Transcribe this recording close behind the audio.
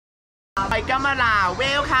Market Kamala,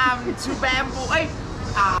 welcome to Bamboo. I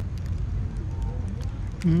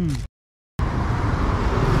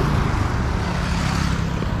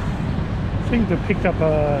think they picked up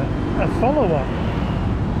a follower.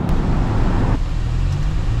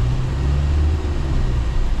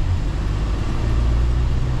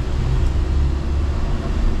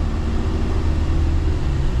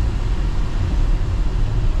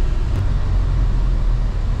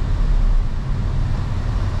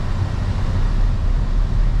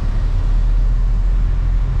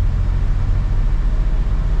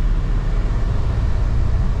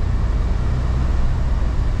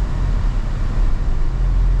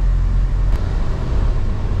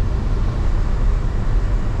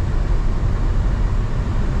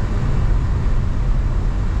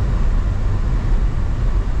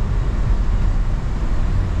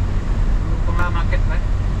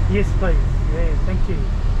 Yes, please. Yeah, thank you.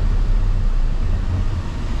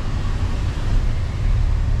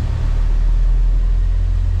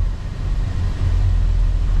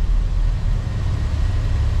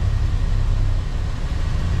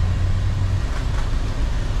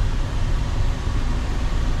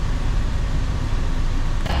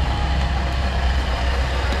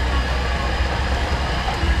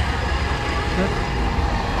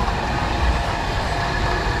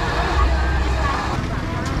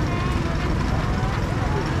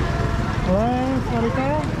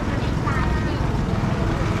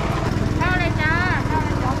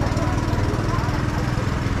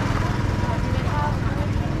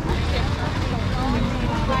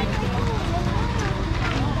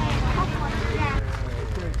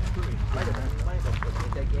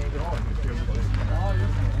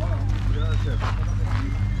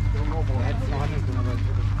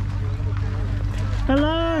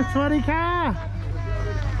 Hello, Swadika.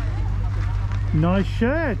 Nice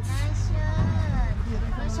shirts.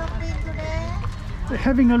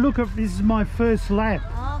 Having a look at this is my first lap.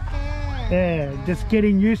 Okay. Yeah, just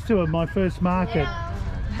getting used to it. My first market.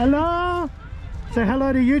 Hello. Say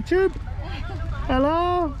hello to YouTube.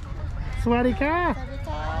 Hello, Swadika.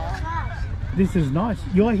 This is nice.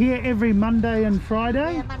 You're here every Monday and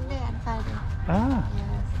Friday? Yeah, Monday and Friday. Ah.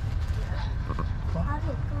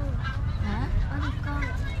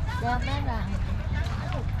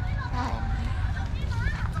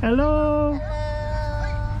 Hello. Hello.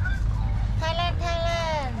 Thailand,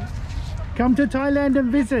 Thailand. Come to Thailand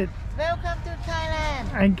and visit. Welcome to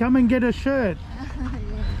Thailand. And come and get a shirt.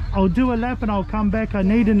 I'll do a lap and I'll come back. I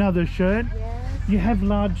need another shirt. Yes. You have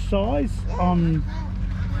large size on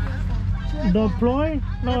the ploy?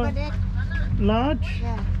 Large?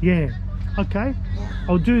 Yeah. Okay. Yeah.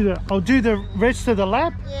 I'll do the rest of the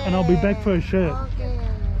lap and I'll be back for a shirt. Okay.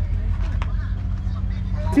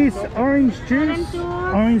 This orange juice?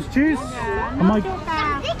 Orange juice?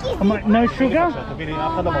 No sugar?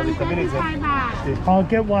 I'll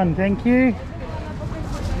get one, thank you.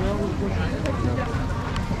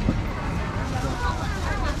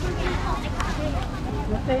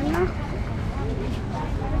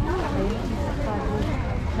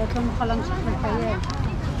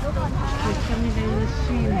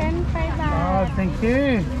 Oh, thank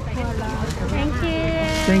you. Thank you.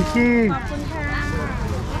 Thank you.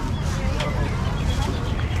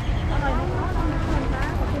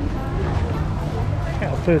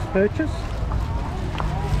 Our first purchase.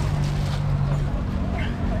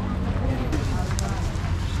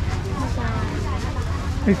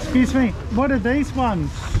 Excuse me, what are these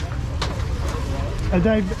ones? Are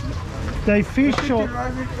they fish or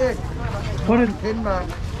what are 10 baht.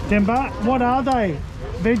 10 baht? What are they?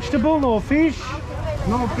 Vegetable or fish?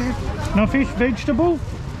 No fish. No fish, vegetable?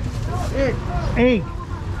 Egg. Egg.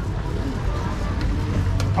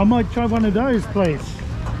 I might try one of those, please.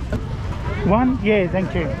 One? Yeah,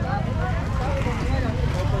 thank you.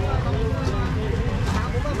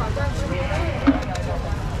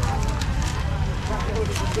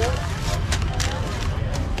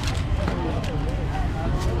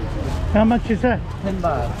 How much is that? 10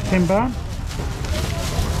 baht. 10 baht.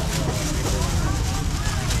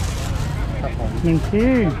 Thank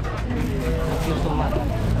you.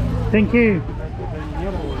 Thank you.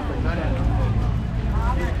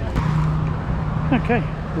 Okay,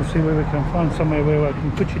 we'll see where we can find somewhere where I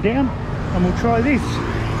can put you down and we'll try this.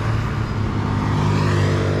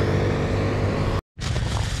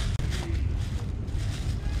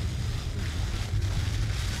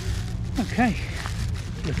 Okay,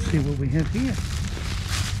 let's see what we have here.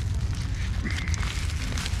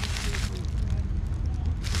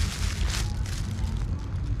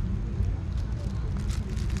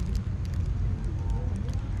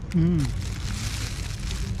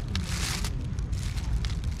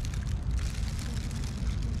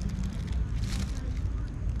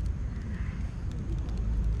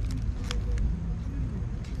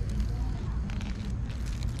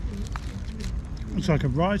 It's like a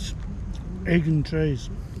rice, egg and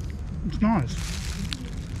cheese. It's nice.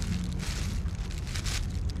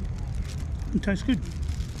 It tastes good.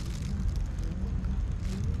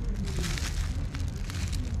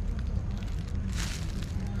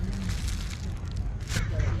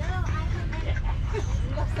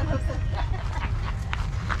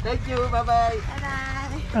 Thank you, bye bye.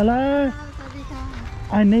 Hello.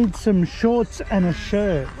 I need some shorts and a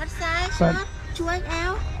shirt. What size But- short?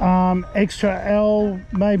 2XL? Extra L,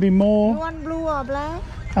 maybe You more. want blue or black?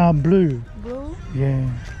 Blue. Blue? Yeah.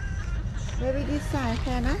 Maybe this size,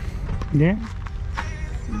 can I? Yeah.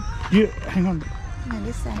 You hang on. Yeah,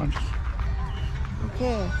 this size. I'll just-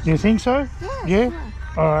 Okay. You think so? Yeah. Yeah.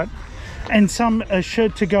 All right. And a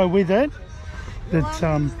shirt to go with it. You That's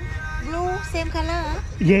want blue, same color?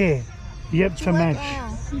 yeah. Yep, to match.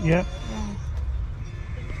 2XL. Yep.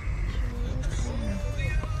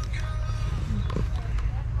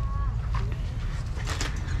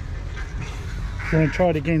 Gonna try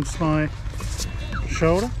it against my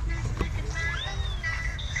shoulder.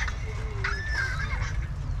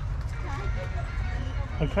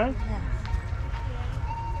 Okay.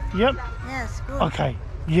 Yep. Yes, good. Okay.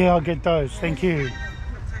 Yeah, I'll get those. Thank you.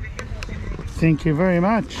 Thank you very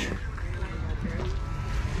much.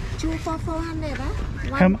 2 for 400, huh?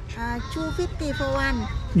 How One, much? 250 for one.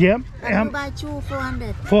 Yep. You buy 2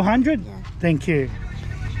 400. 400? Yeah. Thank you.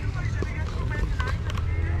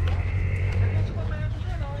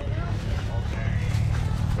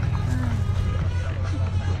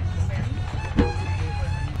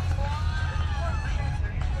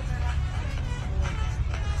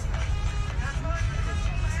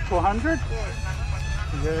 $400?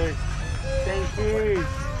 Yes. Yes. Thank you.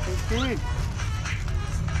 Thank you.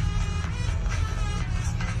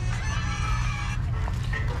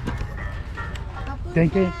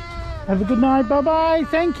 Thank you. Have a good night. Bye-bye.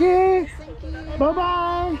 Thank you. Thank you.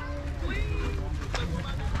 Bye-bye.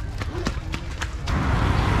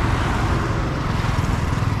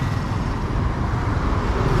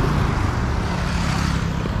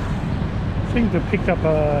 Seem to have picked up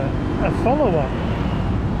a follower.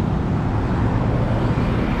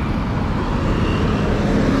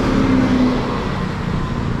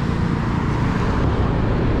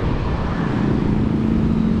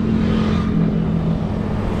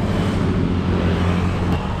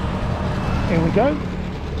 Here we go.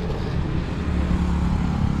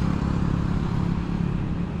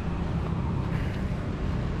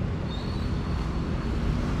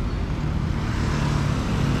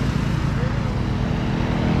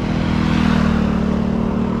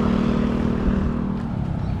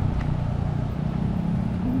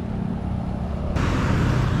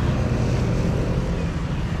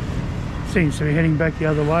 Seems to be heading back the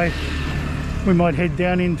other way. We might head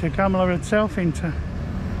down into Kamala itself, into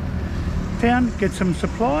town, get some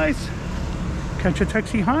supplies, catch a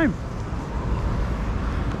taxi home.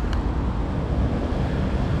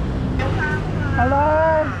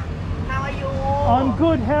 Hello, How are you? I'm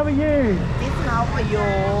good, how are you? This now for you.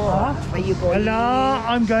 Huh? Where you going? Hello,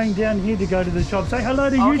 I'm going down here to go to the shop. Say hello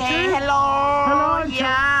to you Okay, too. hello. Hello,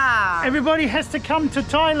 Yeah. Everybody has to come to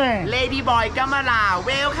Thailand. Lady Boy Kamala,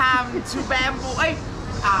 welcome to Bamboo. Where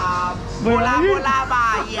Bola are you? Bola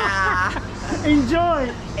Bar. Yeah. Enjoy.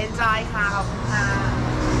 Enjoy ค่ะขอบคุณค่ะ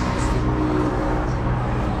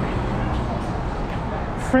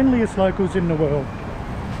Friendliest locals in the world.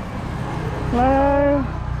 Hello.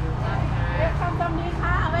 Welcome from this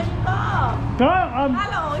car. Where you go? No,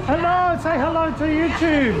 Hello. hello, say hello to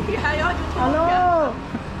YouTube. Hello.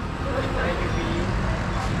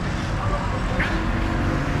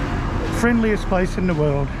 Friendliest place in the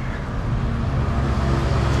world.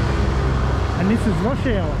 And this is rush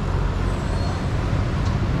hour.